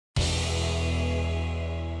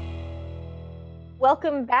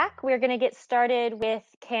Welcome back. We're going to get started with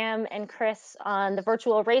Cam and Chris on the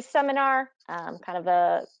virtual race seminar, kind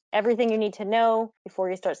of everything you need to know before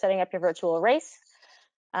you start setting up your virtual race.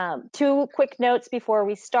 Two quick notes before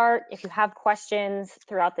we start. If you have questions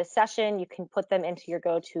throughout this session, you can put them into your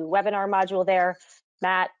GoToWebinar module there.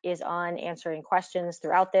 Matt is on answering questions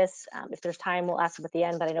throughout this. If there's time, we'll ask them at the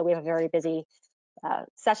end, but I know we have a very busy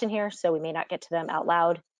session here, so we may not get to them out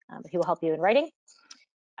loud, but he will help you in writing.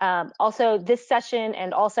 Also, this session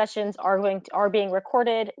and all sessions are being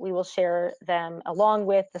recorded. We will share them along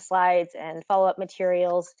with the slides and follow-up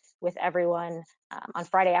materials with everyone on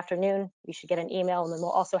Friday afternoon. You should get an email, and then we'll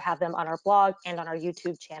also have them on our blog and on our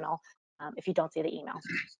YouTube channel if you don't see the email.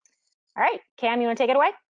 All right, Cam, you want to take it away?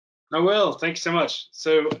 I will. Thank you so much.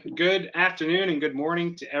 So good afternoon and good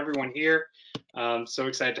morning to everyone here. So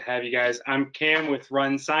excited to have you guys. I'm Cam with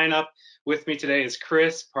RunSignup. With me today is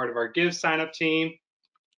Chris, part of our GiveSignup team.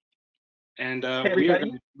 And we are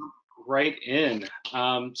going to jump right in.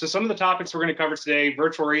 So some of the topics we're going to cover today: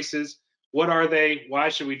 virtual races, what are they, why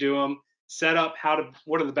should we do them, setup,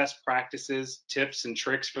 what are the best practices, tips and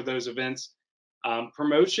tricks for those events,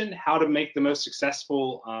 promotion, how to make the most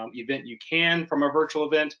successful event you can from a virtual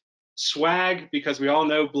event, swag, because we all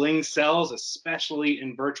know bling sells, especially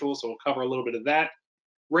in virtual, so we'll cover a little bit of that.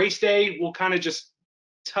 Race day, we'll kind of just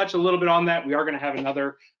touch a little bit on that. We are going to have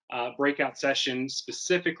another breakout session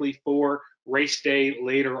specifically for race day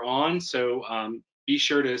later on, so be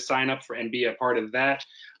sure to sign up for and be a part of that,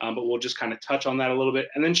 but we'll just kind of touch on that a little bit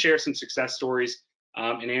and then share some success stories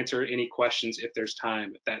and answer any questions if there's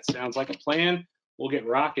time. If that sounds like a plan, we'll get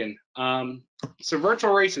rocking. So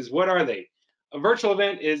virtual races, what are they? A virtual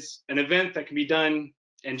event is an event that can be done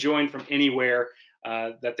and joined from anywhere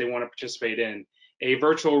that they want to participate in. A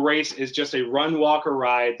virtual race is just a run, walk, or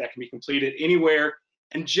ride that can be completed anywhere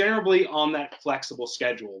and generally on that flexible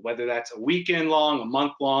schedule, whether that's a weekend long, a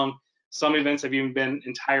month long. Some events have even been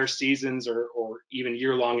entire seasons or even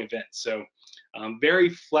year-long events. So very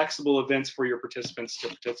flexible events for your participants to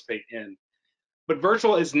participate in. But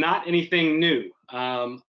virtual is not anything new.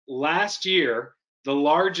 Last year, the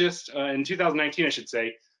largest, in 2019, I should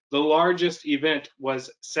say, the largest event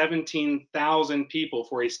was 17,000 people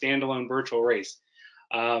for a standalone virtual race.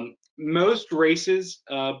 Most races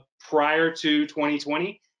prior to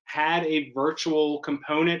 2020 had a virtual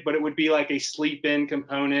component, but it would be like a sleep-in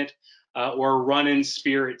component or a run-in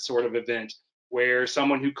spirit sort of event, where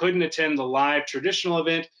someone who couldn't attend the live traditional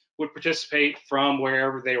event would participate from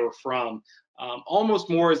wherever they were from, almost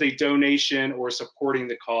more as a donation or supporting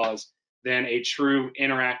the cause than a true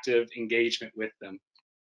interactive engagement with them.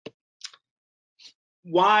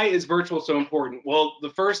 Why is virtual so important? Well, the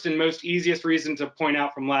first and most easiest reason to point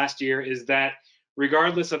out from last year is that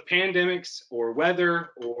regardless of pandemics or weather,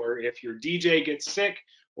 or if your DJ gets sick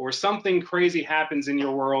or something crazy happens in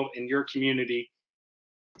your world, in your community,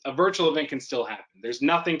 a virtual event can still happen. There's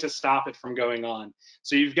nothing to stop it from going on.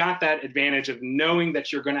 So you've got that advantage of knowing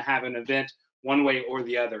that you're going to have an event one way or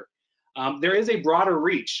the other. There is a broader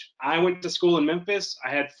reach. I went to school in Memphis. I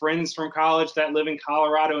had friends from college that live in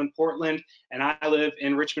Colorado and Portland, and I live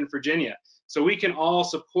in Richmond, Virginia. So we can all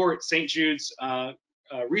support St. Jude's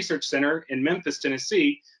Research Center in Memphis,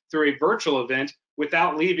 Tennessee through a virtual event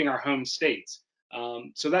without leaving our home states.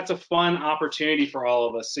 So that's a fun opportunity for all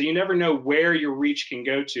of us. So you never know where your reach can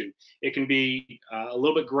go to. It can be a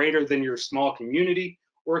little bit greater than your small community,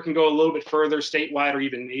 or it can go a little bit further statewide or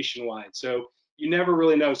even nationwide. So you never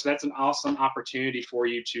really know. So that's an awesome opportunity for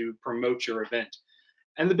you to promote your event.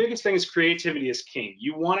 And the biggest thing is creativity is king.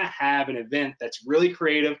 You want to have an event that's really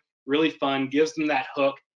creative, really fun, gives them that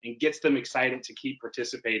hook, and gets them excited to keep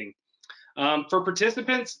participating. For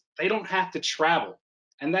participants, they don't have to travel,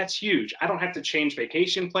 and that's huge. I don't have to change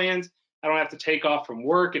vacation plans. I don't have to take off from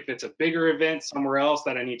work if it's a bigger event somewhere else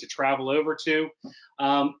that I need to travel over to.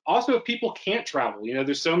 Also, if people can't travel,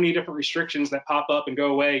 there's so many different restrictions that pop up and go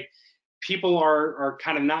away. People are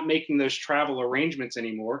kind of not making those travel arrangements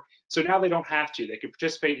anymore. So now they don't have to. They can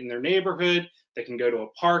participate in their neighborhood. They can go to a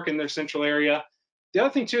park in their central area. The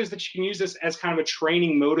other thing too is that you can use this as kind of a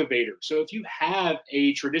training motivator. So if you have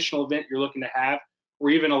a traditional event you're looking to have,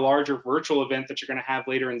 or even a larger virtual event that you're going to have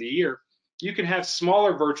later in the year, you can have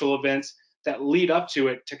smaller virtual events that lead up to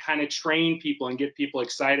it to kind of train people and get people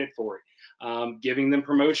excited for it. Giving them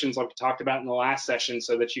promotions like we talked about in the last session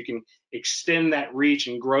so that you can extend that reach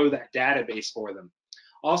and grow that database for them.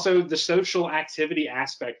 Also, the social activity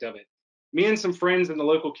aspect of it. Me and some friends in the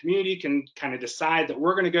local community can kind of decide that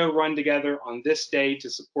we're going to go run together on this day to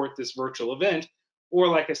support this virtual event. Or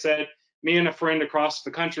like I said, me and a friend across the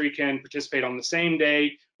country can participate on the same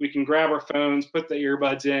day. We can grab our phones, put the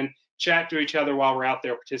earbuds in, chat to each other while we're out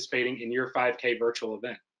there participating in your 5K virtual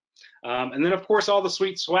event. And then, of course, all the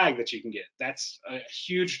sweet swag that you can get. That's a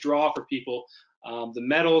huge draw for people. The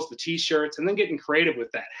medals, the t-shirts, and then getting creative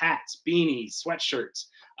with that. Hats, beanies, sweatshirts,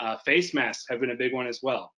 face masks have been a big one as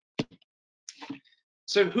well.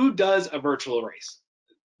 So who does a virtual race?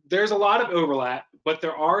 There's a lot of overlap, but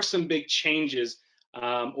there are some big changes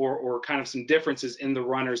or kind of some differences in the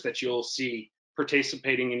runners that you'll see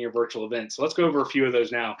participating in your virtual event. So let's go over a few of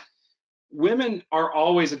those now. Women are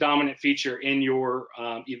always a dominant feature in your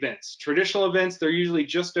events. Traditional events, they're usually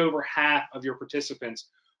just over half of your participants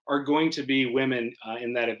are going to be women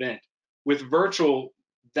in that event. With virtual,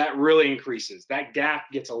 that really increases. That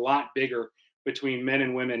gap gets a lot bigger between men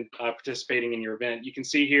and women participating in your event. You can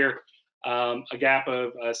see here a gap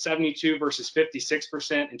of 72 versus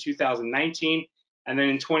 56% in 2019. And then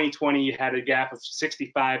in 2020, you had a gap of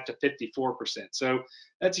 65 to 54%. So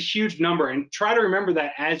that's a huge number. And try to remember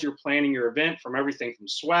that as you're planning your event, from everything from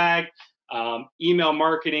swag, email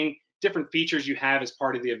marketing, different features you have as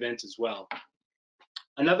part of the event as well.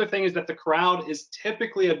 Another thing is that the crowd is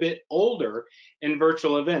typically a bit older in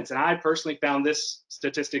virtual events. And I personally found this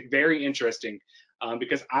statistic very interesting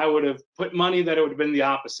because I would have put money that it would have been the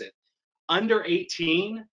opposite. Under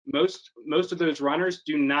 18, most of those runners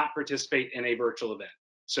do not participate in a virtual event.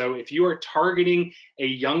 So if you are targeting a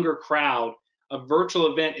younger crowd, a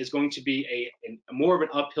virtual event is going to be a more of an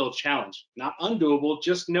uphill challenge. Not undoable,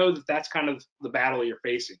 just know that that's kind of the battle you're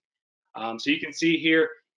facing. So you can see here,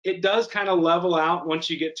 it does kind of level out once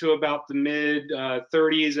you get to about the mid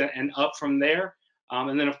 30s and up from there.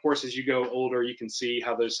 And then of course, as you go older, you can see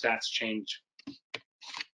how those stats change.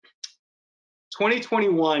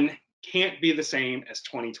 2021 can't be the same as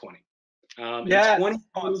 2020. Yeah.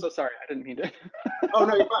 Oh, I'm so sorry. I didn't mean to. Oh,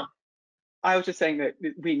 no, you're fine. I was just saying that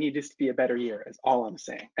we need this to be a better year, is all I'm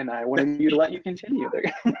saying. And I wanted you to let you continue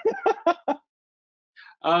there.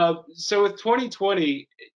 So with 2020,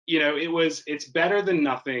 you know, it's better than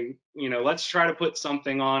nothing. You know, let's try to put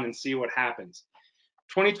something on and see what happens.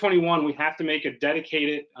 2021, we have to make a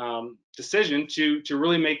dedicated decision to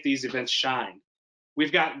really make these events shine.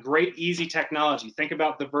 We've got great, easy technology. Think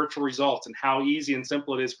about the virtual results and how easy and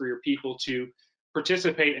simple it is for your people to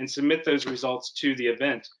participate and submit those results to the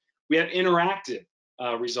event. We have interactive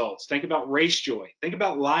results. Think about RaceJoy. Think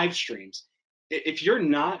about live streams. If you're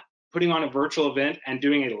not putting on a virtual event and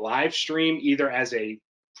doing a live stream, either as a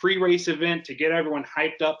pre-race event to get everyone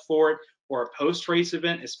hyped up for it, or a post-race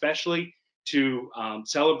event, especially to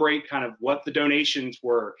celebrate kind of what the donations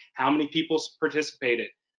were, how many people participated,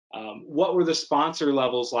 what were the sponsor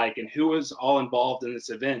levels like, and who was all involved in this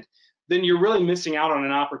event, then you're really missing out on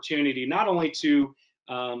an opportunity not only to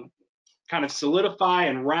kind of solidify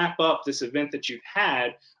and wrap up this event that you've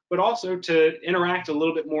had, but also to interact a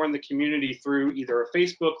little bit more in the community through either a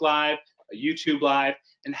Facebook Live, a YouTube Live,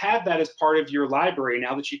 and have that as part of your library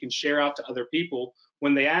now that you can share out to other people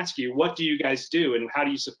when they ask you, what do you guys do and how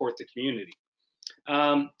do you support the community?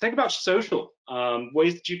 Think about social,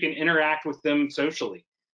 ways that you can interact with them socially.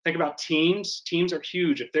 Think about teams. Teams are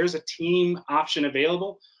huge. If there's a team option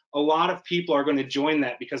available, a lot of people are going to join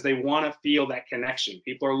that because they want to feel that connection.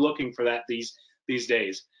 People are looking for that these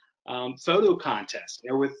days. Photo contest, you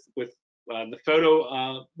know, with the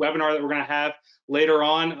photo webinar that we're going to have later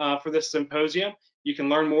on for this symposium, you can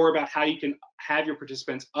learn more about how you can have your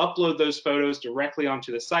participants upload those photos directly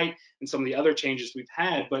onto the site and some of the other changes we've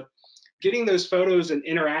had. But getting those photos and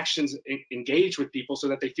interactions engaged with people so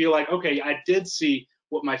that they feel like, okay, I did see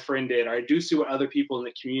what my friend did, or I do see what other people in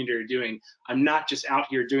the community are doing. I'm not just out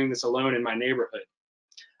here doing this alone in my neighborhood.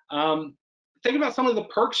 Think about some of the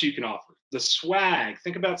perks you can offer, the swag.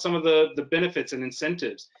 Think about some of the benefits and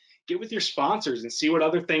incentives. Get with your sponsors and see what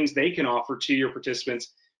other things they can offer to your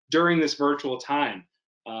participants during this virtual time.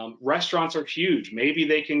 Restaurants are huge. Maybe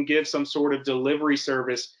they can give some sort of delivery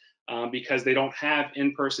service because they don't have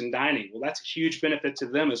in-person dining. Well, that's a huge benefit to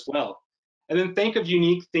them as well. And then think of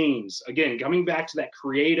unique themes. Again, coming back to that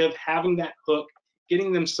creative, having that hook,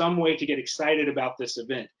 getting them some way to get excited about this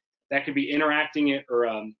event. That could be interacting it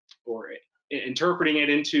or interpreting it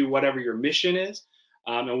into whatever your mission is.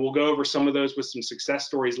 And we'll go over some of those with some success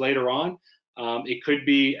stories later on. It could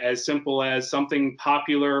be as simple as something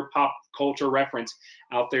popular, pop culture reference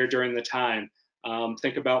out there during the time.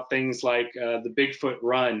 Think about things like the Bigfoot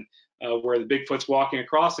run, where the Bigfoot's walking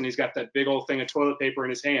across and he's got that big old thing of toilet paper in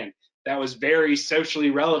his hand. That was very socially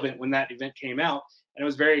relevant when that event came out, and it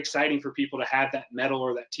was very exciting for people to have that medal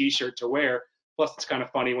or that t-shirt to wear. Plus, it's kind of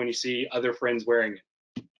funny when you see other friends wearing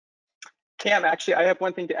it. Cam, actually, I have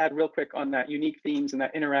one thing to add real quick on that unique themes and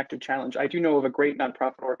that interactive challenge. I do know of a great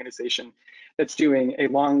nonprofit organization that's doing a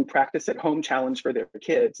long practice at home challenge for their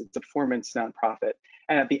kids. It's a performance nonprofit.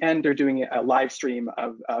 And at the end, they're doing a live stream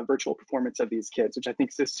of virtual performance of these kids, which I think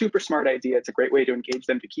is a super smart idea. It's a great way to engage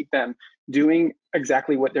them, to keep them doing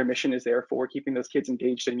exactly what their mission is there for, keeping those kids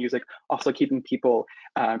engaged in music, also keeping people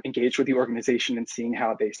engaged with the organization and seeing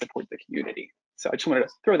how they support the community. So I just wanted to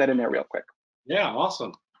throw that in there real quick. Yeah,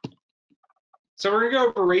 awesome. So we're gonna go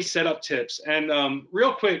over race setup tips, and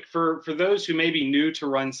real quick for those who may be new to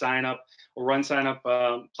RunSignup or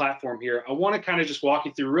RunSignup platform here, I want to kind of just walk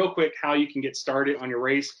you through real quick how you can get started on your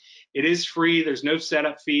race. It is free. There's no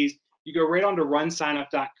setup fees. You go right onto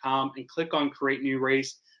runsignup.com and click on Create New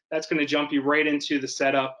Race. That's going to jump you right into the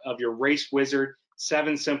setup of your race wizard.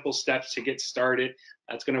 7 simple steps to get started.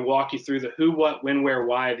 That's going to walk you through the who, what, when, where,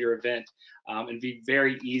 why of your event, and be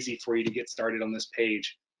very easy for you to get started on this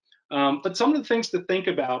page. But some of the things to think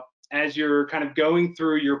about as you're kind of going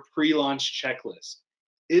through your pre-launch checklist.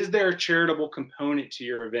 Is there a charitable component to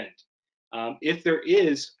your event? If there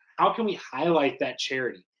is, how can we highlight that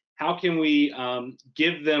charity? How can we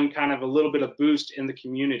give them kind of a little bit of boost in the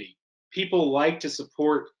community? People like to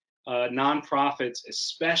support nonprofits,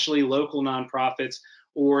 especially local nonprofits,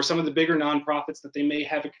 or some of the bigger nonprofits that they may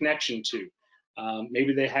have a connection to.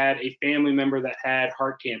 Maybe they had a family member that had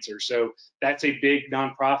heart cancer, so that's a big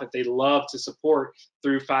nonprofit they love to support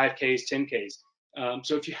through 5Ks, 10Ks.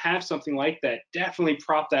 So if you have something like that, definitely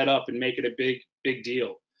prop that up and make it a big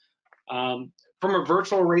deal. From a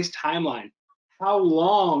virtual race timeline, how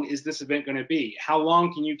long is this event going to be? How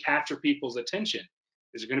long can you capture people's attention?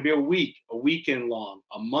 Is it going to be a week, a weekend long,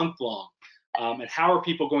 a month long? And how are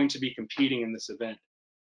people going to be competing in this event?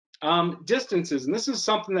 Distances, and this is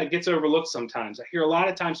something that gets overlooked sometimes. I hear a lot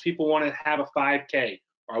of times people want to have a 5K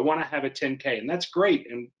or I want to have a 10K, and that's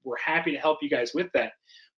great, and we're happy to help you guys with that.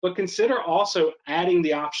 But consider also adding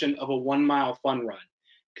the option of a 1 mile fun run.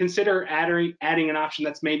 Consider adding an option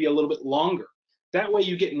that's maybe a little bit longer. That way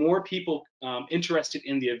you get more people interested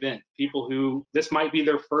in the event, people who this might be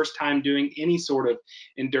their first time doing any sort of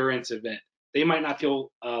endurance event. They might not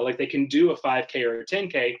feel like they can do a 5K or a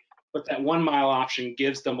 10K, but that 1 mile option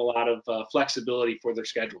gives them a lot of flexibility for their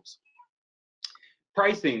schedules.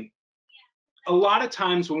 Pricing. A lot of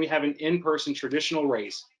times when we have an in-person traditional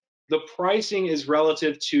race, the pricing is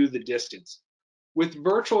relative to the distance. With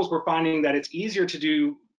virtuals, we're finding that it's easier to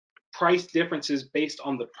do price differences based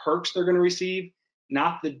on the perks they're going to receive,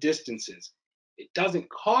 not the distances. It doesn't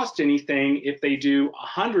cost anything if they do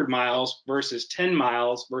 100 miles versus 10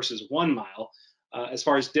 miles versus 1 mile, as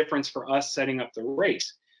far as difference for us setting up the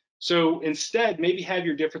race. So instead, maybe have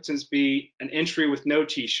your differences be an entry with no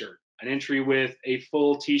t-shirt, an entry with a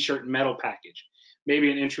full t-shirt medal package,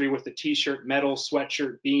 maybe an entry with a t-shirt, medal,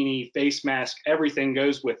 sweatshirt, beanie, face mask, everything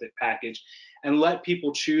goes with it package, and let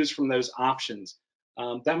people choose from those options.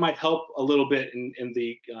 That might help a little bit in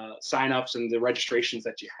the signups and the registrations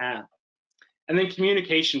that you have. And then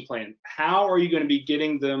communication plan. How are you going to be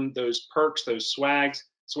getting them those perks, those swag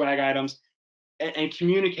items, and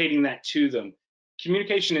communicating that to them?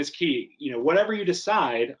 Communication is key. You know, whatever you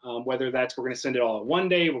decide, whether that's we're going to send it all in one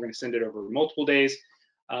day, we're going to send it over multiple days,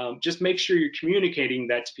 just make sure you're communicating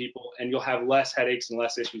that to people, and you'll have less headaches and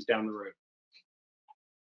less issues down the road.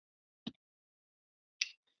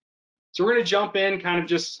 So we're going to jump in kind of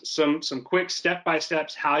just some quick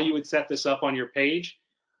step-by-steps how you would set this up on your page.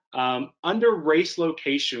 Under race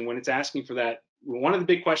location, when it's asking for that, one of the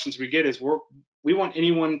big questions we get is we want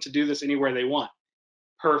anyone to do this anywhere they want.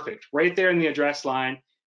 Perfect. Right there in the address line,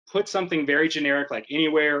 put something very generic like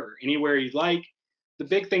anywhere or anywhere you'd like. The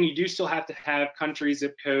big thing, you do still have to have country,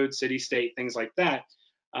 zip code, city, state, things like that.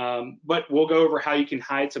 But we'll go over how you can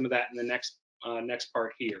hide some of that in the next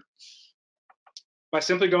part here. By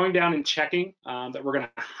simply going down and checking that we're going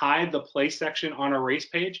to hide the place section on our race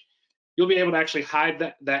page, you'll be able to actually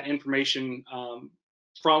hide that information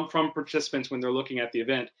from participants when they're looking at the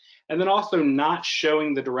event, and then also not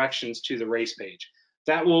showing the directions to the race page.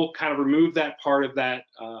 That will kind of remove that part of that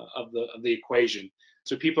of the equation.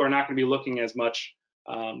 So people are not going to be looking as much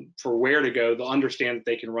for where to go. They'll understand that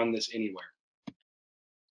they can run this anywhere.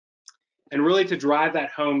 And really, to drive that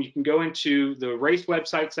home, you can go into the race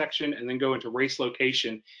website section and then go into race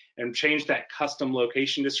location and change that custom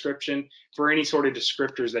location description for any sort of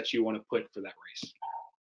descriptors that you want to put for that race.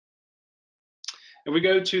 If we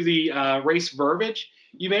go to the race verbiage,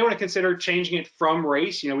 you may want to consider changing it from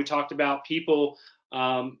race. You know, we talked about people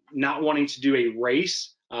not wanting to do a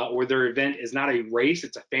race or their event is not a race,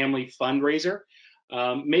 it's a family fundraiser.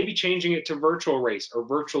 maybe changing it to virtual race or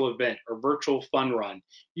virtual event or virtual fun run.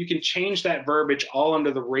 You can change that verbiage all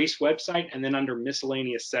under the race website and then under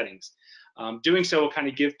miscellaneous settings. Doing so will kind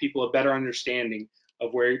of give people a better understanding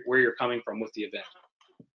of where you're coming from with the event.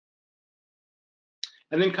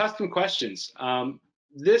 And then custom questions.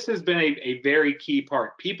 This has been a very key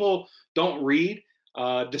part. People don't read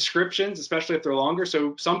descriptions, especially if they're longer.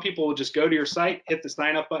 So some people will just go to your site, hit the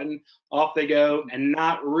sign up button, off they go, and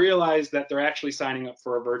not realize that they're actually signing up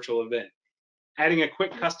for a virtual event. Adding a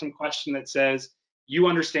quick custom question that says, you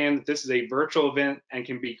understand that this is a virtual event and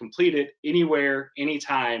can be completed anywhere,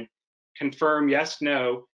 anytime, confirm yes,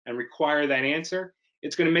 no, and require that answer.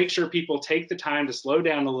 It's going to make sure people take the time to slow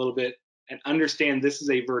down a little bit and understand this is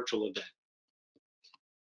a virtual event.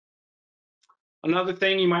 Another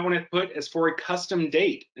thing you might want to put is for a custom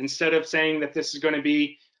date. Instead of saying that this is going to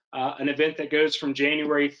be an event that goes from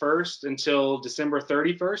January 1st until December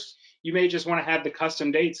 31st, you may just want to have the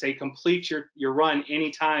custom date say complete your run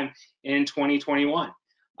anytime in 2021.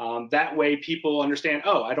 That way people understand,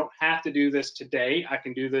 oh, I don't have to do this today. I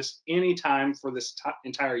can do this anytime for this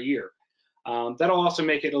entire year. That'll also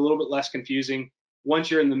make it a little bit less confusing once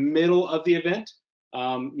you're in the middle of the event,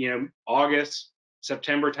 August,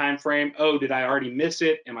 September timeframe. Oh, did I already miss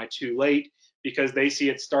it? Am I too late? Because they see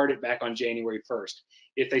it started back on January 1st.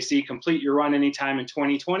 If they see complete your run anytime in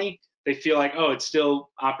 2020, they feel like, oh, it's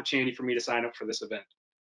still opportunity for me to sign up for this event.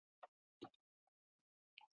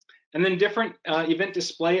 And then different event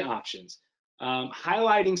display options.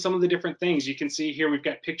 Highlighting some of the different things. You can see here we've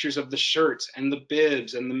got pictures of the shirts and the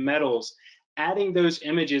bibs and the medals. Adding those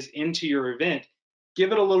images into your event,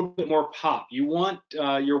 give it a little bit more pop. You want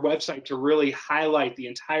your website to really highlight the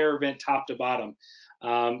entire event top to bottom.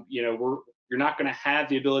 You're not going to have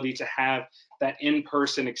the ability to have that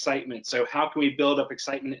in-person excitement. So how can we build up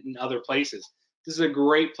excitement in other places? This is a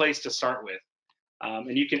great place to start with.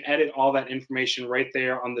 And you can edit all that information right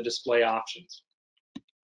there on the display options.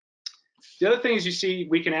 The other thing is you see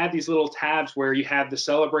we can add these little tabs where you have the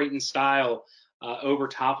celebrate in style over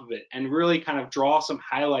top of it and really kind of draw some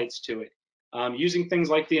highlights to it. Using things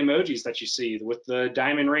like the emojis that you see with the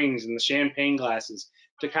diamond rings and the champagne glasses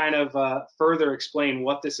to kind of further explain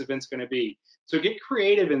what this event's going to be. So get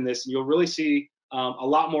creative in this and you'll really see a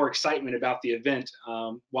lot more excitement about the event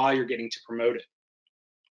while you're getting to promote it.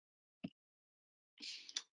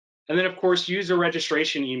 And then of course, user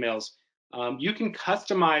registration emails. You can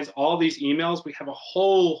customize all these emails. We have a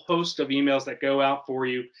whole host of emails that go out for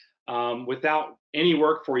you without any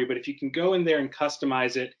work for you, but if you can go in there and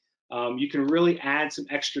customize it, you can really add some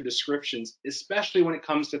extra descriptions, especially when it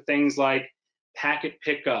comes to things like packet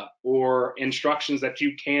pickup or instructions that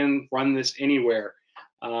you can run this anywhere.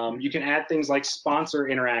 You can add things like sponsor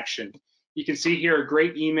interaction. You can see here a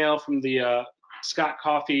great email from the Scott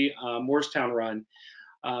Coffee Moorestown run.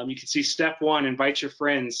 You can see step 1, invite your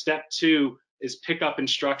friends. Step 2 is pick up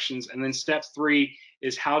instructions. And then step 3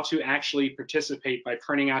 is how to actually participate by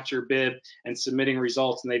printing out your bib and submitting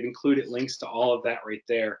results. And they've included links to all of that right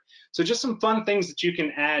there. So just some fun things that you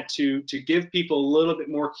can add to give people a little bit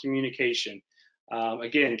more communication.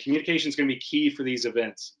 Again, communication is going to be key for these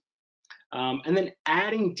events. And then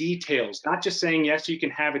adding details, not just saying, yes, you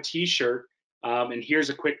can have a t-shirt and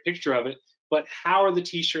here's a quick picture of it, but how are the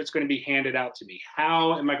t-shirts going to be handed out to me?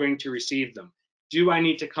 How am I going to receive them? Do I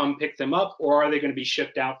need to come pick them up or are they going to be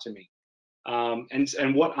shipped out to me?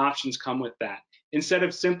 And what options come with that? Instead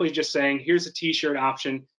of simply just saying, here's a t-shirt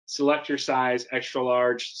option, select your size, extra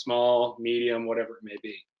large, small, medium, whatever it may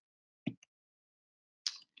be.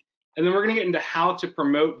 And then we're going to get into how to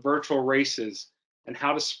promote virtual races and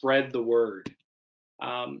how to spread the word.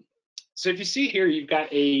 So if you see here, you've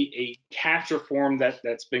got a capture form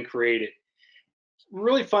that's been created.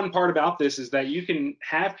 Really fun part about this is that you can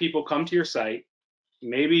have people come to your site,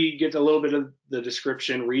 maybe get a little bit of the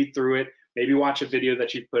description, read through it, maybe watch a video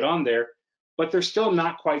that you put on there, but they're still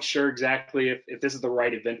not quite sure exactly if this is the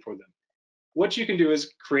right event for them. What you can do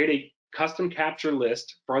is create a custom capture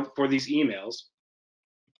list for these emails,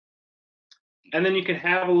 and then you can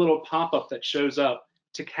have a little pop-up that shows up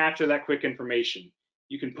to capture that quick information.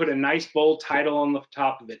 You can put a nice bold title on the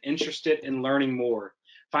top of it, interested in learning more,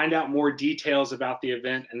 find out more details about the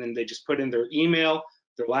event, and then they just put in their email,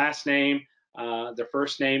 their last name, their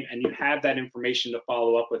first name, and you have that information to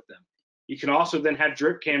follow up with them. You can also then have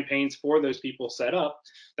drip campaigns for those people set up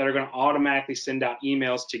that are going to automatically send out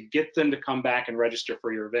emails to get them to come back and register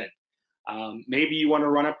for your event. Maybe you want to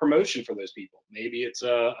run a promotion for those people. Maybe it's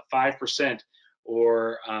a 5%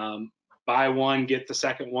 or buy one, get the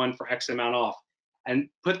second one for X amount off. And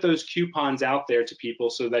put those coupons out there to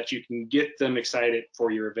people so that you can get them excited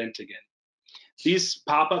for your event again. These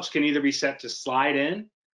pop-ups can either be set to slide in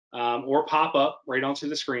or pop up right onto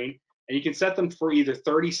the screen, and you can set them for either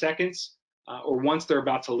 30 seconds or once they're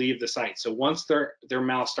about to leave the site. So once their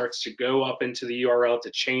mouse starts to go up into the URL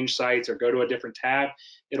to change sites or go to a different tab,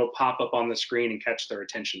 it'll pop up on the screen and catch their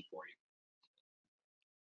attention for you.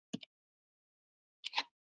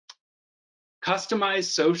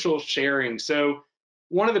 Customized social sharing. So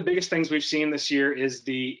one of the biggest things we've seen this year is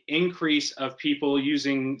the increase of people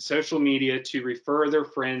using social media to refer their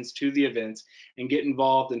friends to the events and get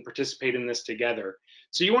involved and participate in this together.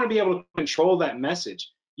 So you want to be able to control that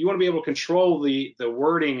message. You want to be able to control the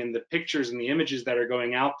wording and the pictures and the images that are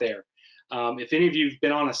going out there. If any of you have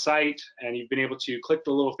been on a site and you've been able to click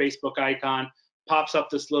the little Facebook icon, pops up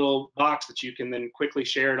this little box that you can then quickly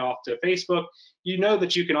share it off to Facebook, you know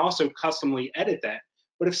that you can also customly edit that.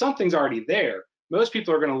 But if something's already there, most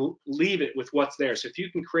people are going to leave it with what's there. So if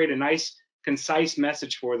you can create a nice, concise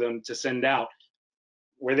message for them to send out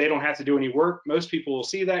where they don't have to do any work, most people will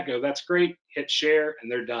see that, go, that's great, hit share,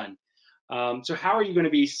 and they're done. So how are you going to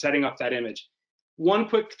be setting up that image? One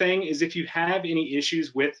quick thing is if you have any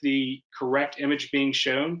issues with the correct image being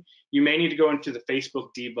shown, you may need to go into the Facebook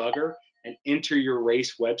debugger and enter your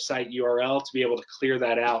race website URL to be able to clear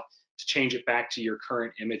that out to change it back to your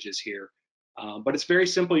current images here. But it's very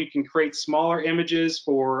simple. You can create smaller images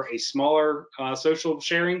for a smaller social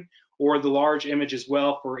sharing, or the large image as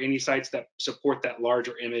well for any sites that support that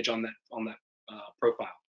larger image on that profile.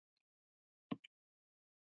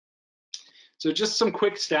 So just some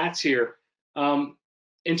quick stats here.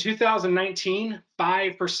 In 2019,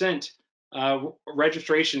 5%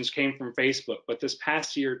 registrations came from Facebook, but this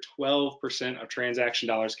past year, 12% of transaction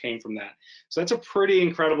dollars came from that. So that's a pretty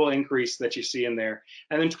incredible increase that you see in there.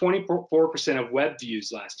 And then 24% of web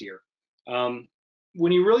views last year.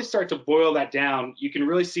 When you really start to boil that down, you can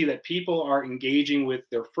really see that people are engaging with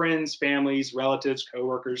their friends, families, relatives,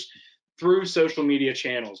 coworkers through social media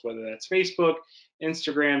channels, whether that's Facebook,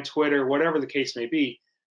 Instagram, Twitter, whatever the case may be.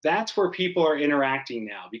 That's where people are interacting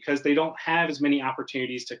now because they don't have as many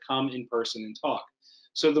opportunities to come in person and talk.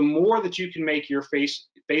 So the more that you can make your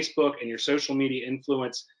Facebook and your social media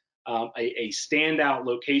influence a standout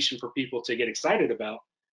location for people to get excited about,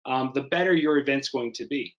 the better your event's going to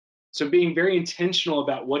be. So being very intentional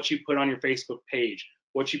about what you put on your Facebook page,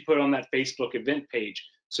 what you put on that Facebook event page,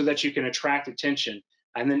 so that you can attract attention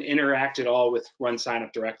and then interact it all with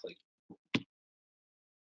RunSignup directly.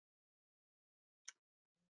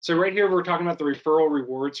 So right here, we're talking about the referral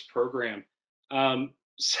rewards program.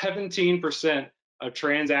 17% of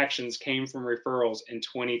transactions came from referrals in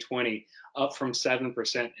 2020, up from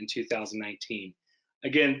 7% in 2019.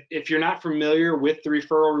 Again, if you're not familiar with the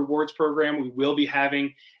referral rewards program, we will be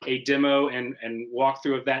having a demo and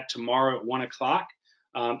walkthrough of that tomorrow at 1 o'clock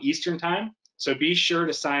Eastern time. So be sure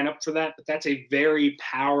to sign up for that. But that's a very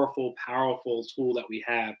powerful, powerful tool that we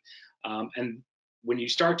have. And when you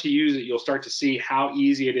start to use it, you'll start to see how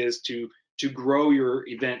easy it is to grow your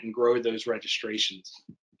event and grow those registrations.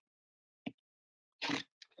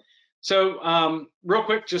 So real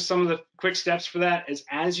quick, just some of the quick steps for that is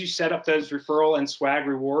as you set up those referral and swag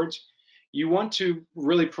rewards, you want to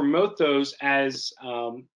really promote those as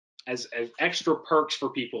extra perks for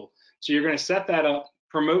people. So you're going to set that up,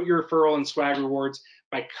 promote your referral and swag rewards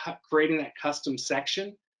by creating that custom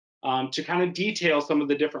section to kind of detail some of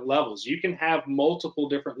the different levels. You can have multiple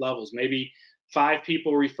different levels. Maybe 5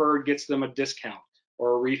 people referred gets them a discount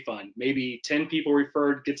or a refund. Maybe 10 people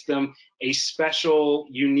referred gets them a special,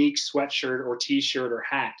 unique sweatshirt or t-shirt or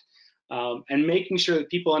hat. And making sure that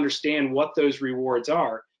people understand what those rewards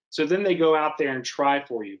are, so then they go out there and try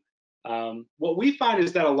for you. What we find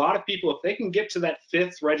is that a lot of people, if they can get to that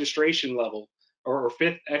 5th registration level or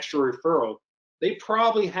 5th extra referral, they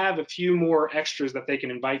probably have a few more extras that they can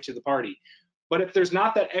invite to the party. But if there's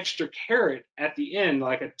not that extra carrot at the end,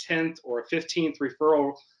 like a 10th or a 15th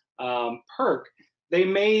referral perk, they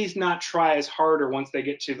may not try as harder once they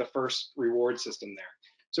get to the first reward system there.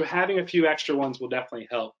 So having a few extra ones will definitely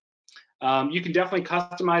help. You can definitely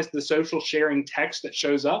customize the social sharing text that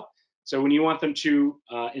shows up. So when you want them to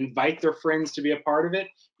invite their friends to be a part of it,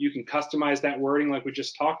 you can customize that wording like we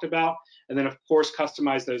just talked about, and then of course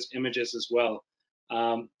customize those images as well.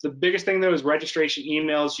 The biggest thing though is registration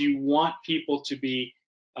emails. You want people to be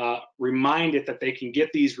reminded that they can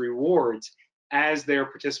get these rewards as they're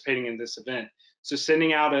participating in this event. So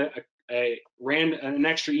sending out an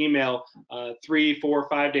extra email 3, 4,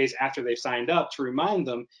 5 days after they've signed up to remind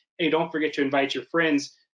them, hey, don't forget to invite your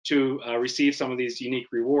friends to receive some of these unique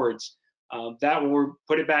rewards. That will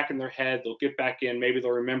put it back in their head. They'll get back in. Maybe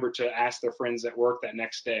they'll remember to ask their friends at work that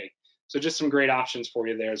next day. So just some great options for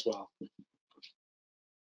you there as well.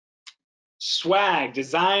 Swag,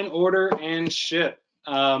 design, order, and ship.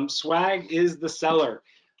 Swag is the seller.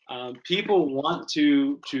 People want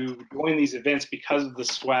to join these events because of the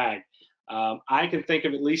swag. I can think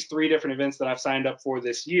of at least 3 different events that I've signed up for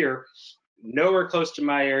this year. Nowhere close to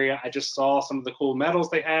my area. I just saw some of the cool medals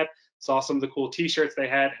they had, saw some of the cool t-shirts they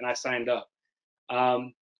had, and I signed up.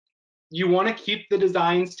 You want to keep the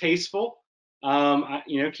designs tasteful.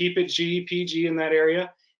 Keep it PG in that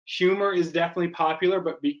area. Humor is definitely popular,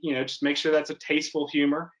 but just make sure that's a tasteful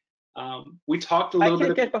humor. We talked a little bit.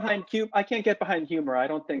 I can't get behind humor. I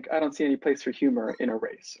don't see any place for humor in a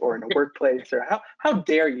race or in a workplace. Or how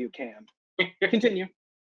dare you, Cam? Continue.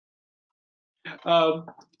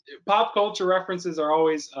 Pop culture references are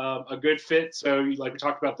always a good fit. So, like we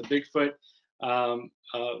talked about the Bigfoot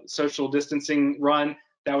social distancing run,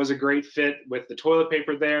 that was a great fit with the toilet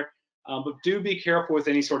paper there. But do be careful with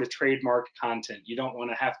any sort of trademark content. You don't want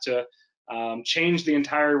to have to change the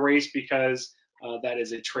entire race because that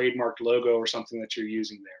is a trademarked logo or something that you're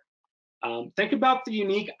using there. Think about the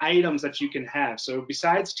unique items that you can have. So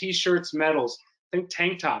besides t-shirts, medals, think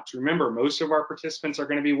tank tops. Remember, most of our participants are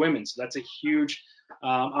going to be women, so that's a huge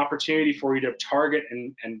opportunity for you to target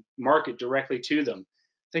and market directly to them.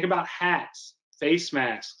 Think about hats, face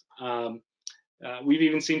masks. We've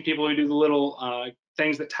even seen people who do the little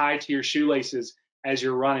things that tie to your shoelaces as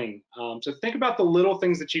you're running. So think about the little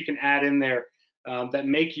things that you can add in there that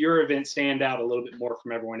make your event stand out a little bit more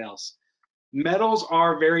from everyone else. Medals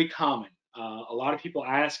are very common. A lot of people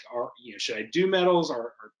ask, should I do medals?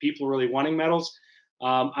 Are people really wanting medals?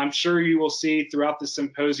 I'm sure you will see throughout the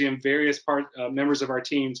symposium, various members of our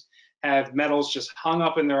teams have medals just hung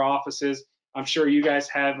up in their offices. I'm sure you guys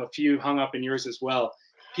have a few hung up in yours as well.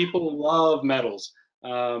 People love medals.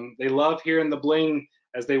 They love hearing the bling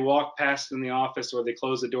as they walk past in the office or they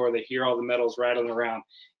close the door. They hear all the medals rattling around.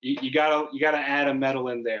 You gotta add a medal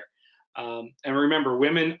in there. And remember,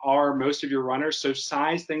 women are most of your runners, so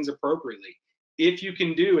size things appropriately. If you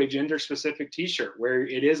can do a gender-specific t-shirt where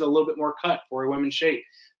it is a little bit more cut for a women's shape,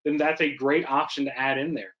 then that's a great option to add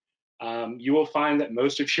in there. You will find that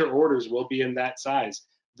most of your orders will be in that size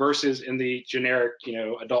versus in the generic,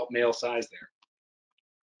 adult male size there.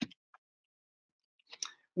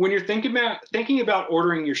 When you're thinking about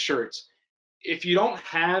ordering your shirts, if you don't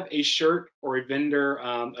have a shirt or a vendor,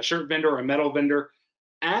 a shirt vendor or a medal vendor,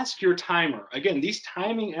 ask your timer. Again, these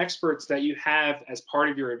timing experts that you have as part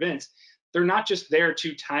of your events, they're not just there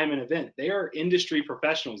to time an event. They are industry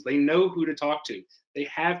professionals. They know who to talk to. They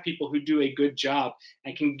have people who do a good job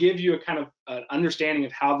and can give you a kind of understanding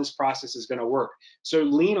of how this process is going to work. So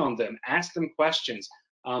lean on them, ask them questions.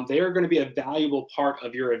 They are going to be a valuable part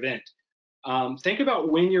of your event. Think about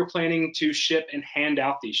when you're planning to ship and hand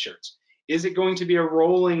out these shirts. Is it going to be a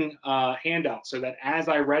rolling handout so that as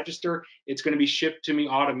I register, it's going to be shipped to me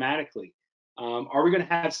automatically? Are we going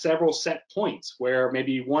to have several set points where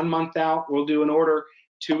maybe 1 month out we'll do an order,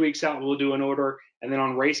 2 weeks out we'll do an order, and then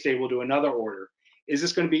on race day we'll do another order? Is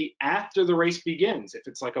this going to be after the race begins? If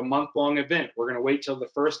it's like a month-long event, we're going to wait till the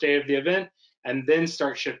first day of the event and then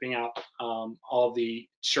start shipping out all the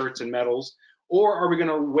shirts and medals, or are we going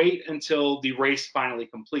to wait until the race finally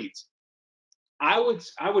completes? I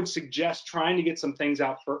would suggest trying to get some things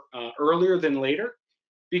out for earlier than later,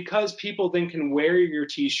 because people then can wear your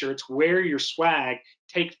t-shirts, wear your swag,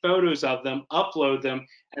 take photos of them, upload them,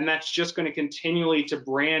 and that's just going to continually to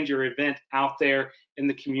brand your event out there in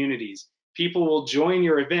the communities. People will join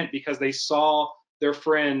your event because they saw their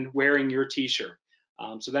friend wearing your t-shirt.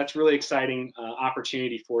 So that's really exciting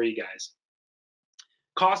opportunity for you guys.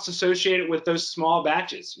 Costs associated with those small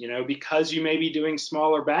batches, because you may be doing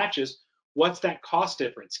smaller batches, what's that cost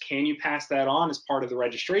difference? Can you pass that on as part of the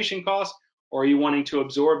registration cost, or are you wanting to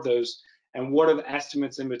absorb those? And what are the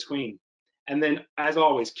estimates in between? And then, as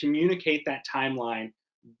always, communicate that timeline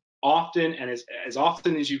often and as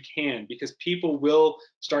often as you can, because people will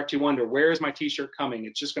start to wonder, where is my t-shirt coming?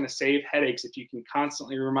 It's just going to save headaches if you can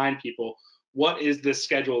constantly remind people, what is this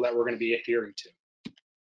schedule that we're going to be adhering to?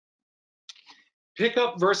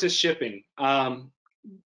 Pickup versus shipping.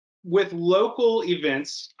 With local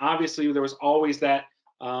events, obviously there was always that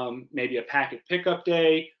maybe a packet pickup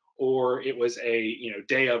day, or it was a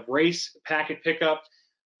day of race packet pickup.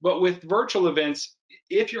 But with virtual events,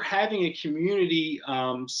 if you're having a community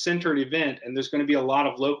centered event and there's going to be a lot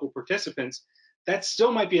of local participants, that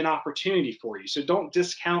still might be an opportunity for you. So don't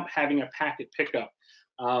discount having a packet pickup.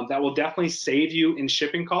 That will definitely save you in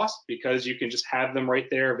shipping costs because you can just have them right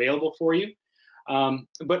there available for you.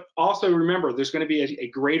 But also remember, there's going to be a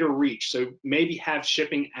greater reach. So maybe have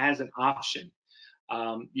shipping as an option.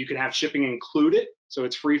 You can have shipping included, so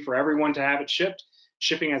it's free for everyone to have it shipped.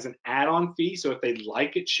 shipping as an add-on fee, so if they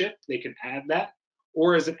like it shipped, they can add that,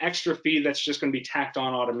 or as an extra fee that's just going to be tacked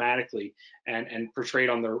on automatically and portrayed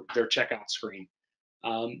on their checkout screen.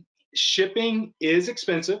 Shipping is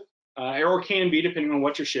expensive, or can be depending on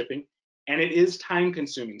what you're shipping, and it is time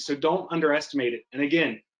consuming, so don't underestimate it. And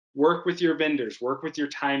again, work with your vendors, work with your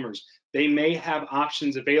timers. They may have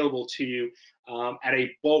options available to you at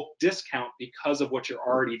a bulk discount because of what you're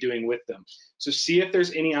already doing with them. So see if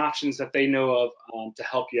there's any options that they know of to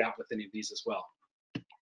help you out with any of these as well.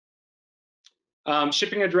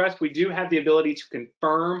 Shipping address, we do have the ability to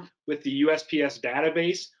confirm with the USPS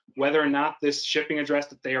database whether or not this shipping address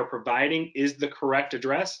that they are providing is the correct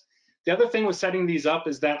address. The other thing with setting these up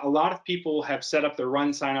is that a lot of people have set up their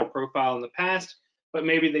RunSignup profile in the past, but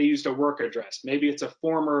maybe they used a work address. Maybe it's a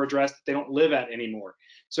former address that they don't live at anymore.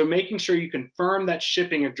 So making sure you confirm that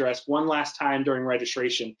shipping address one last time during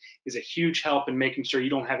registration is a huge help in making sure you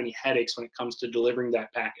don't have any headaches when it comes to delivering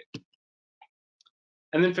that packet.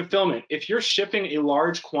 And then fulfillment. If you're shipping a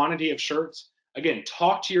large quantity of shirts, again,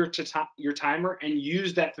 talk to your timer and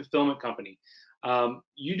use that fulfillment company.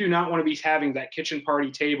 You do not want to be having that kitchen party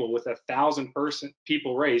table with 1,000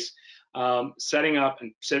 people race setting up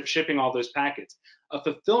and shipping all those packets. A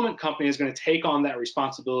fulfillment company is going to take on that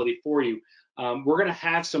responsibility for you. We're going to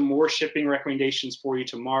have some more shipping recommendations for you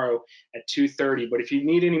tomorrow at 2:30. But if you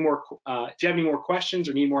need any more, if you have any more questions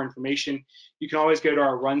or need more information, you can always go to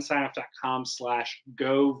our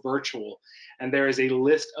runsignup.com/go-virtual, and there is a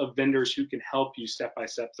list of vendors who can help you step by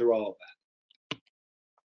step through all of that.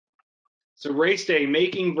 So race day,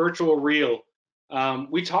 making virtual real.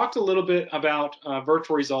 We talked a little bit about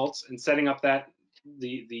virtual results and setting up the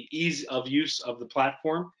ease of use of the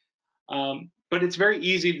platform. But it's very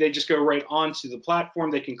easy. They just go right onto the platform.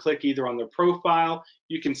 They can click either on their profile.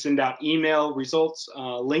 You can send out email results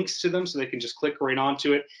links to them, so they can just click right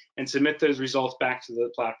onto it and submit those results back to the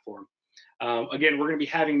platform. Again, we're going to be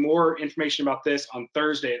having more information about this on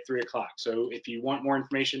Thursday at 3 o'clock. So if you want more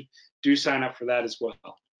information, do sign up for that as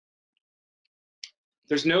well.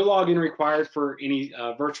 There's no login required for any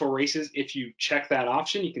virtual races. If you check that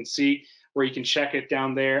option, you can see where you can check it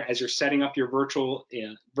down there as you're setting up your virtual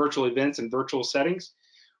events and virtual settings,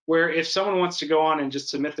 where if someone wants to go on and just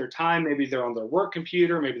submit their time, maybe they're on their work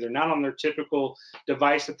computer, maybe they're not on their typical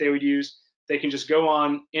device that they would use, they can just go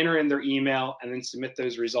on, enter in their email, and then submit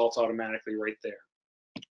those results automatically right there.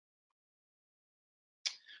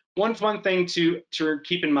 One fun thing to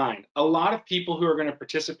keep in mind, a lot of people who are going to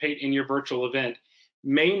participate in your virtual event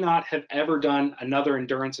may not have ever done another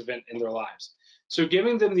endurance event in their lives. So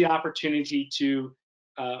giving them the opportunity to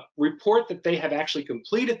report that they have actually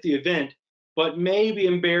completed the event, but may be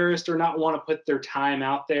embarrassed or not want to put their time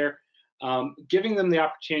out there, giving them the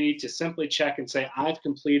opportunity to simply check and say, I've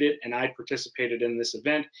completed and I participated in this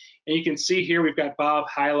event. And you can see here, we've got Bob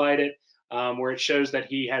highlighted where it shows that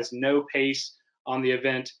he has no pace on the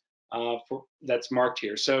event that's marked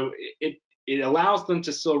here. So it allows them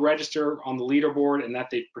to still register on the leaderboard and that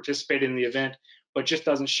they participated in the event, but just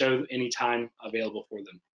doesn't show any time available for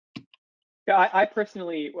them. Yeah, I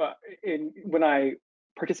personally, when I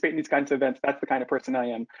participate in these kinds of events, that's the kind of person I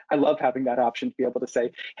am. I love having that option to be able to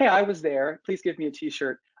say, hey, I was there, please give me a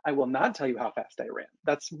t-shirt. I will not tell you how fast I ran.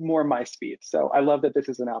 That's more my speed. So I love that this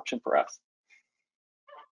is an option for us.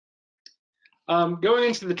 Going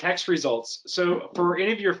into the text results. So for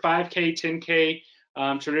any of your 5K, 10K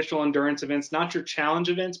traditional endurance events, not your challenge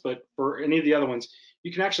events, but for any of the other ones,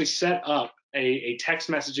 you can actually set up a text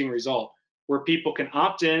messaging result where people can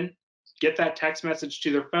opt in, get that text message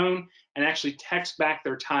to their phone, and actually text back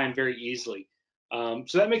their time very easily.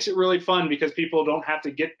 So that makes it really fun because people don't have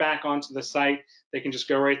to get back onto the site. They can just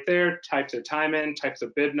go right there, type their time in, type their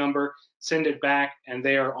bid number, send it back, and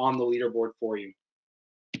they are on the leaderboard for you.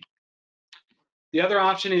 The other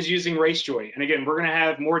option is using RaceJoy. And again, we're going to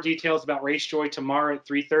have more details about RaceJoy tomorrow at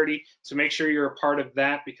 3:30. So make sure you're a part of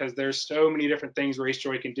that because there's so many different things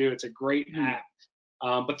RaceJoy can do. It's a great app.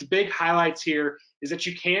 But the big highlights here is that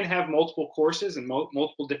you can have multiple courses and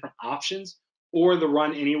multiple different options, or the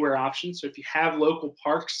run anywhere option. So if you have local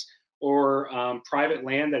parks or private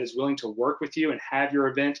land that is willing to work with you and have your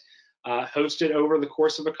event hosted over the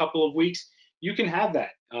course of a couple of weeks, you can have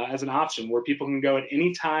that as an option where people can go at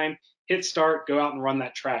any time, hit start, go out and run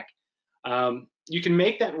that track. You can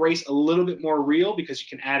make that race a little bit more real because you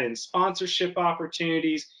can add in sponsorship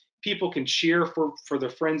opportunities. People can cheer for their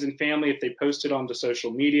friends and family if they post it onto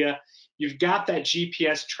social media. You've got that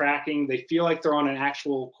GPS tracking. They feel like they're on an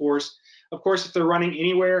actual course. Of course, if they're running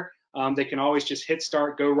anywhere, they can always just hit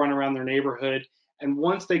start, go run around their neighborhood. And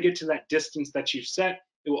once they get to that distance that you've set,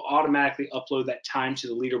 it will automatically upload that time to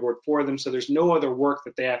the leaderboard for them. So there's no other work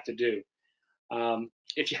that they have to do.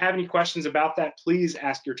 If you have any questions about that, please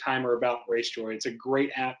ask your timer about RaceJoy. It's a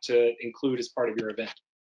great app to include as part of your event.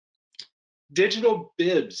 Digital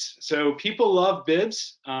bibs. So people love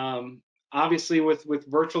bibs. Obviously, with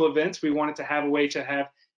virtual events, we wanted to have a way to have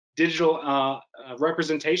digital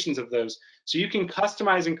representations of those. So you can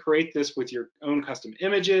customize and create this with your own custom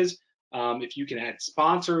images. If you can add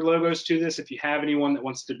sponsor logos to this, if you have anyone that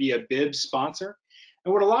wants to be a bib sponsor.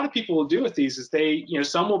 And what a lot of people will do with these is they,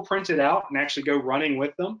 some will print it out and actually go running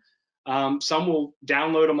with them. Some will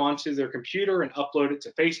download them onto their computer and upload it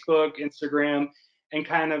to Facebook, Instagram, and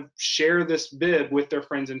kind of share this bib with their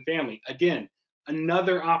friends and family. Again,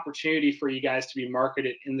 another opportunity for you guys to be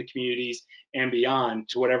marketed in the communities and beyond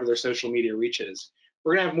to whatever their social media reach is.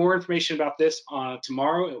 We're gonna have more information about this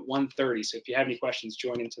tomorrow at 1:30, so if you have any questions,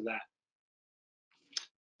 join into that.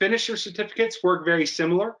 Finisher certificates work very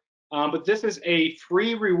similar, but this is a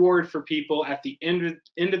free reward for people at the end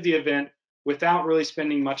of the event without really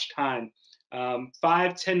spending much time.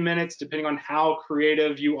 5-10 minutes, depending on how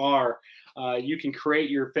creative you are. You can create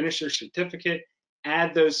your finisher certificate,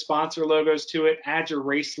 add those sponsor logos to it, add your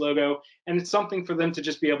race logo, and it's something for them to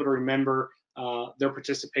just be able to remember their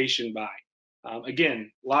participation by.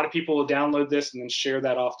 Again, a lot of people will download this and then share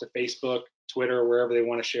that off to Facebook, Twitter, wherever they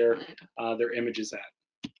want to share their images at.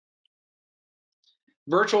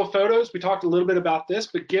 Virtual photos, we talked a little bit about this,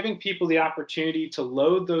 but giving people the opportunity to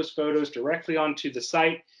load those photos directly onto the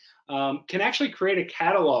site can actually create a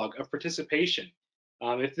catalog of participation.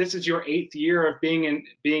 If this is your 8th year of being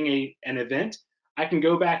an event, I can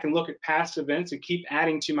go back and look at past events and keep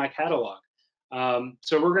adding to my catalog.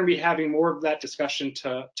 So we're going to be having more of that discussion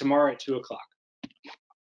tomorrow at 2 o'clock.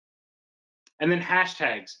 And then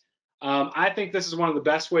hashtags. I think this is one of the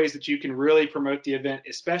best ways that you can really promote the event,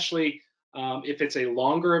 especially if it's a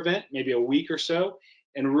longer event, maybe a week or so,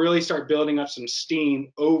 and really start building up some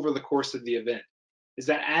steam over the course of the event. Is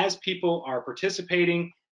that as people are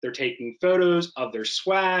participating, they're taking photos of their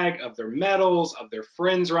swag, of their medals, of their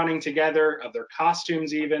friends running together, of their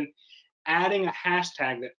costumes even, adding a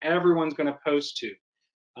hashtag that everyone's going to post to.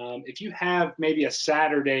 If you have maybe a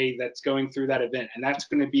Saturday that's going through that event, and that's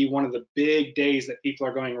going to be one of the big days that people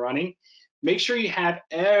are going running, make sure you have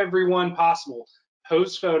everyone possible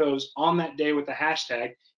post photos on that day with the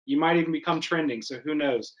hashtag. You might even become trending, so who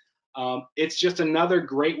knows? It's just another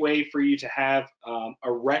great way for you to have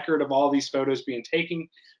a record of all these photos being taken.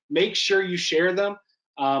 Make sure you share them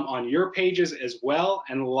on your pages as well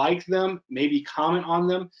and like them, maybe comment on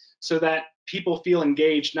them, so that people feel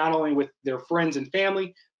engaged not only with their friends and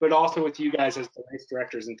family, but also with you guys as the race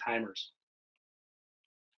directors and timers.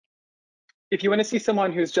 If you want to see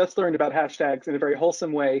someone who's just learned about hashtags in a very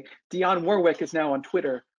wholesome way, Dionne Warwick is now on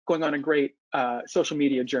Twitter, going on a great social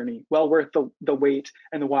media journey, well worth the wait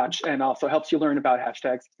and the watch, and also helps you learn about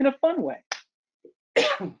hashtags in a fun way.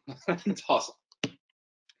 That's awesome.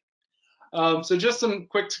 So just some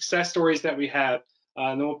quick success stories that we have,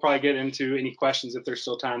 and then we'll probably get into any questions if there's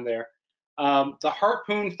still time there. The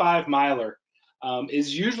Harpoon 5 miler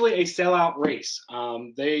is usually a sellout race.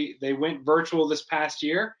 They went virtual this past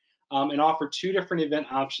year and offered 2 different event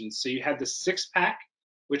options. So you had the 6-pack,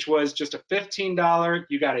 which was just a $15.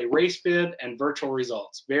 You got a race bib and virtual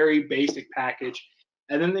results, very basic package.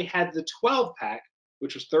 And then they had the 12-pack,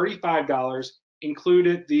 which was $35,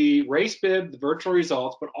 included the race bib, the virtual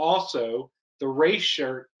results, but also the race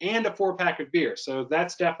shirt and a 4-pack of beer. So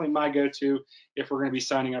that's definitely my go-to if we're going to be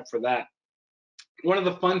signing up for that. One of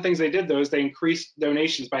the fun things they did, though, is they increased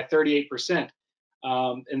donations by 38%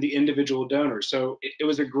 in the individual donors. So it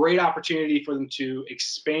was a great opportunity for them to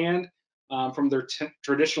expand from their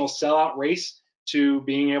traditional sellout race to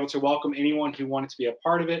being able to welcome anyone who wanted to be a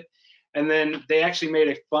part of it. And then they actually made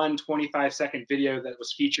a fun 25-second video that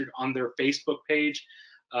was featured on their Facebook page,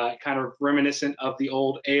 kind of reminiscent of the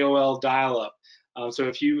old AOL dial-up. So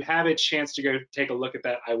if you have a chance to go take a look at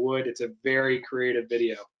that, I would. It's a very creative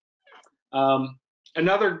video.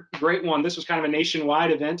 Another great one, this was kind of a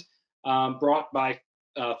nationwide event brought by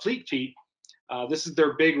Fleet Feet. This is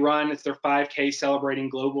their big run. It's their 5K celebrating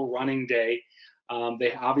Global Running Day.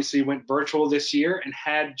 They obviously went virtual this year and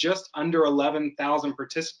had just under 11,000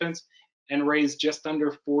 participants and raised just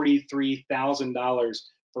under $43,000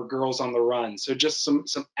 for Girls on the Run. So just some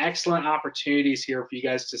excellent opportunities here for you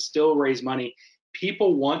guys to still raise money.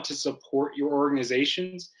 People want to support your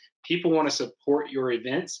organizations. People want to support your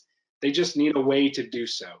events. They just need a way to do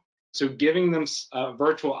so. So giving them a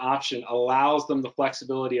virtual option allows them the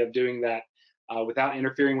flexibility of doing that without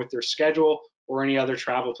interfering with their schedule or any other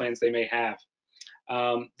travel plans they may have.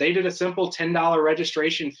 They did a simple $10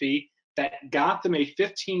 registration fee that got them a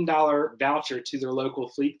 $15 voucher to their local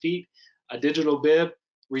Fleet Feet, a digital bib,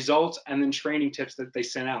 results and then training tips that they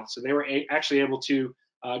sent out. So they were actually able to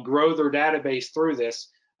grow their database through this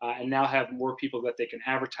and now have more people that they can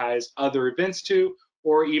advertise other events to,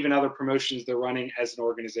 or even other promotions they're running as an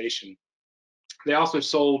organization. They also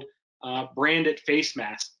sold branded face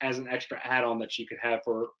masks as an extra add-on that you could have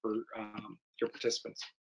for your participants.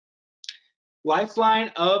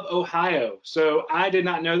 Lifeline of Ohio. So I did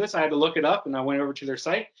not know this. I had to look it up, and I went over to their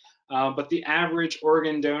site. But the average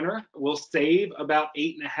organ donor will save about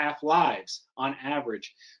 8.5 lives on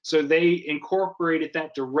average. So they incorporated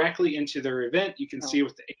that directly into their event. You can see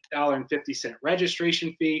with the $8.50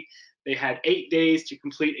 registration fee, they had 8 days to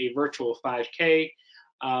complete a virtual 5K.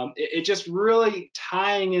 It just really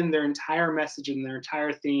tying in their entire message and their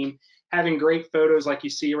entire theme, having great photos like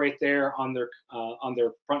you see right there on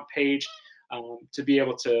their front page, to be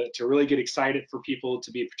able to really get excited for people to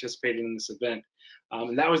be participating in this event.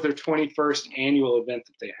 And that was their 21st annual event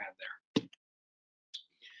that they had there.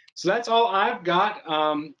 So that's all I've got.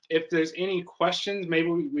 If there's any questions,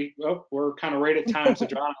 maybe we're kind of right at time. So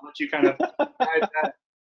John, I'll let you kind of guide that.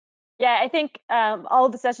 Yeah, I think all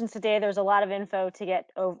of the sessions today, there's a lot of info to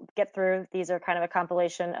get through. These are kind of a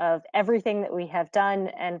compilation of everything that we have done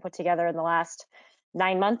and put together in the last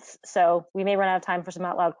 9 months. So we may run out of time for some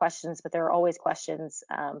out loud questions, but there are always questions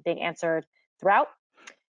being answered throughout.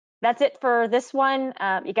 That's it for this one.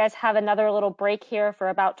 You guys have another little break here for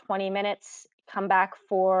about 20 minutes. Come back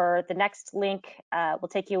for the next link. We'll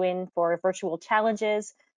take you in for virtual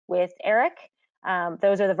challenges with Eric.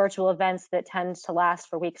 Those are the virtual events that tend to last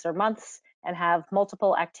for weeks or months and have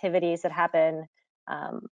multiple activities that happen,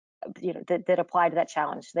 that apply to that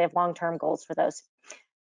challenge. They have long-term goals for those.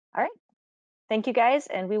 All right. Thank you guys,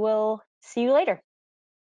 and we will see you later.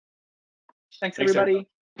 Thanks everybody.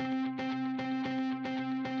 Everyone.